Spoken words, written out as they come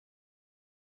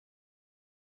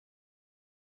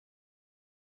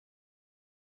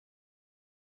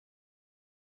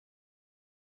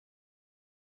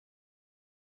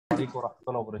عليكم ورحمة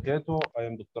الله وبركاته. I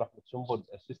am Dr. Ahmed Sonpol,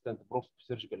 Assistant Prof.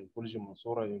 Surgical Oncology,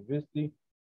 Mansoura University,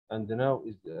 and now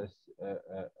is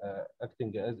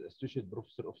acting as Associate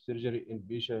Professor of Surgery in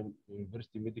Bishan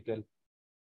University Medical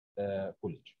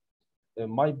College.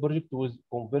 My project was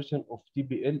conversion of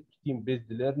TBL, team-based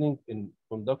learning, in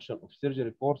conduction of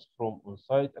surgery course from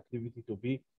on-site activity to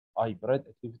be hybrid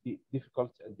activity,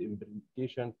 difficulties and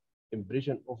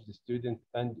impression of the student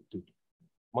and tutor.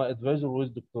 My advisor was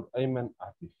Dr.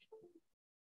 Ayman-Afif.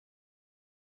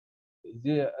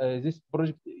 This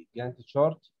project Gantt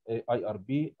chart,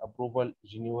 IRB approval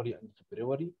January and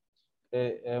February.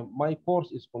 My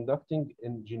course is conducting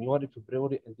in January,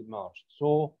 February, and March.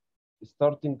 So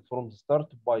starting from the start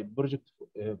by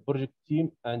project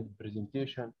team and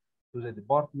presentation to the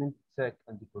department, SAC,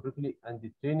 and the curriculum and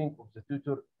the training of the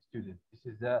tutor student.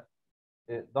 This is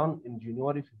done in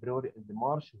January, February, and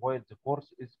March while the course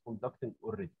is conducting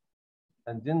already.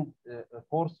 And then a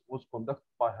course was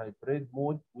conducted by hybrid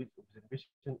mode with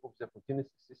observation of the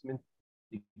continuous assessment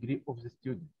degree of the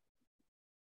student.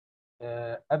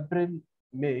 April,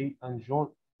 May, and June,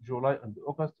 July, and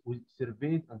August, we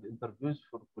surveyed and interviews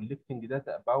for collecting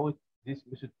data about this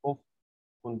method of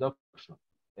conduction,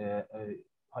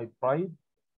 hybrid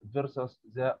versus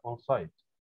the on-site.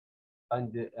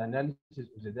 And the analysis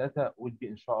of the data will be,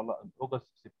 inshallah, in August,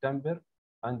 September,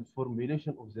 and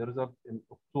formulation of the result in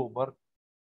October,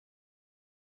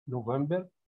 November,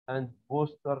 and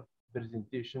poster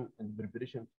presentation and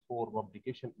preparation for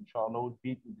publication, inshallah, will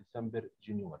be in December,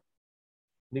 January.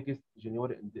 Next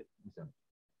January and December.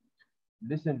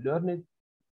 Lesson learned,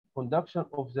 conduction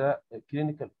of the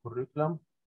clinical curriculum.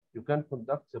 You can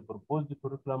conduct the proposed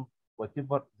curriculum,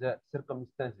 whatever the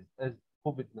circumstances, as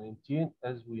COVID-19,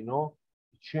 as we know,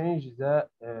 change the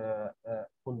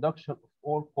conduction of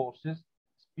all courses,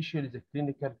 especially the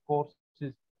clinical courses.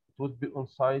 It would be on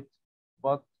site,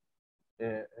 but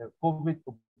COVID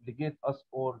obligate us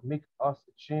or make us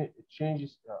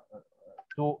changes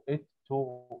to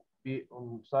be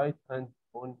on site and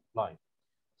online.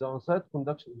 The on-site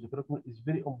conduction of the curriculum is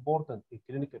very important in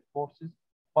clinical courses,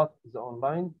 but the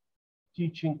online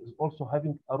teaching is also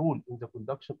having a role in the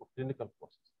conduction of clinical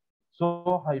courses.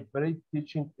 So hybrid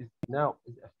teaching is now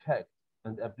a fact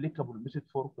and applicable method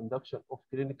for conduction of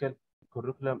clinical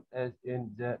curriculum as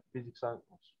in the basic science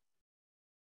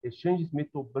course. Changes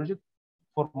made to project.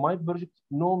 For my project,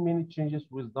 no many changes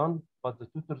was done, but the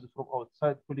tutors from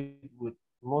outside colleagues were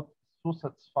not so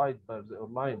satisfied by the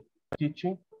online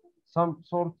teaching. Some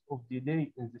sort of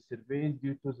delay in the surveys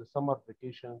due to the summer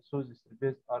vacation, so the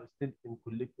surveys are still in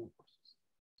collecting process.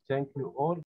 Thank you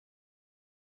all.